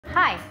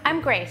Hi,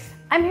 I'm Grace.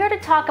 I'm here to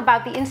talk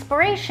about the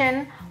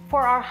inspiration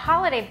for our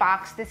holiday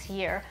box this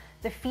year,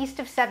 the Feast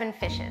of Seven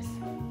Fishes.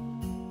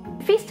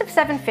 The Feast of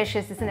Seven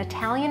Fishes is an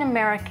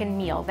Italian-American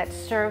meal that's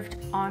served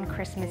on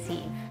Christmas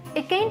Eve.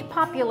 It gained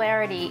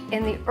popularity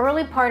in the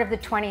early part of the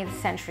 20th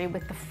century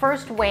with the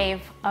first wave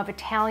of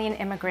Italian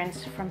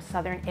immigrants from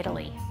southern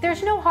Italy.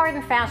 There's no hard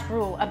and fast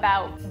rule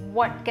about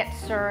what gets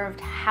served,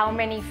 how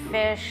many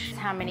fish,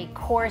 how many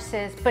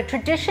courses, but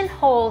tradition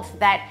holds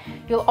that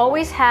you'll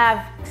always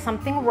have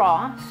something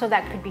raw, so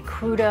that could be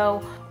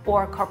crudo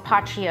or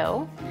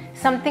carpaccio,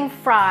 something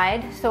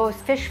fried, so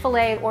fish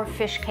fillet or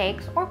fish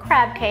cakes or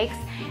crab cakes,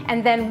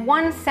 and then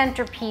one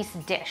centerpiece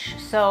dish,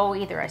 so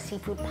either a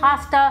seafood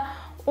pasta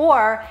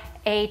or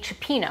a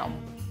cioppino.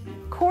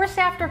 Course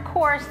after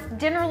course,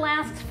 dinner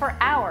lasts for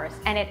hours,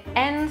 and it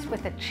ends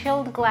with a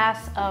chilled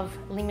glass of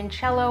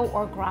limoncello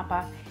or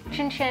grappa.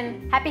 Chin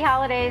chin, happy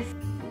holidays!